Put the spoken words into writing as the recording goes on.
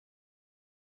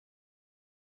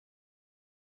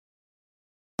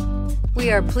We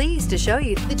are pleased to show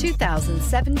you the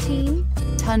 2017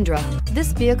 Tundra.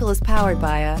 This vehicle is powered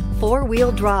by a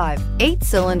 4-wheel drive,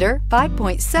 8-cylinder,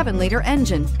 5.7-liter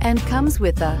engine and comes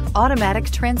with a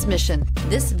automatic transmission.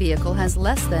 This vehicle has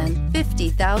less than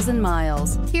 50,000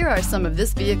 miles. Here are some of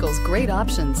this vehicle's great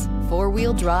options: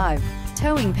 4-wheel drive,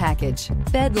 towing package,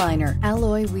 bed liner,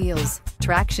 alloy wheels,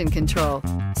 traction control,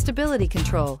 stability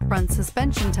control, front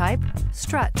suspension type,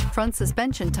 strut, front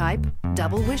suspension type,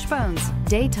 double wishbones,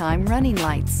 daytime running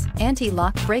lights,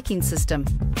 anti-lock braking system.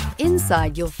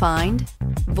 Inside you'll find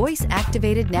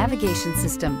voice-activated navigation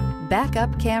system,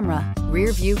 backup camera,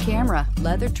 rear view camera,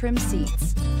 leather trim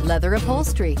seats, leather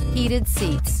upholstery, heated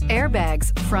seats,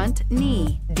 airbags, front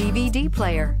knee, DVD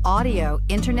player, audio,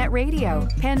 internet radio,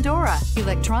 Pandora,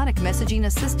 electronic messaging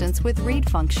assistance with read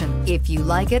function. If you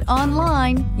like it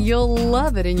online, you'll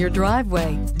love it in your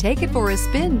driveway. Take it for a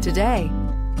spin today.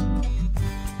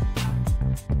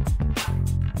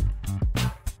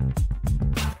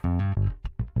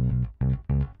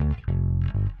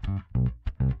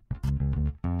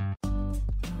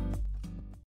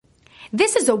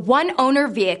 This is a one-owner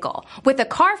vehicle with a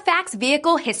Carfax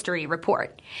Vehicle History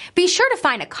Report. Be sure to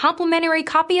find a complimentary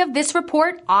copy of this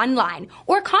report online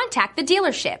or contact the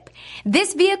dealership.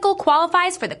 This vehicle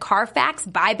qualifies for the Carfax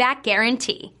Buyback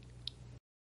Guarantee.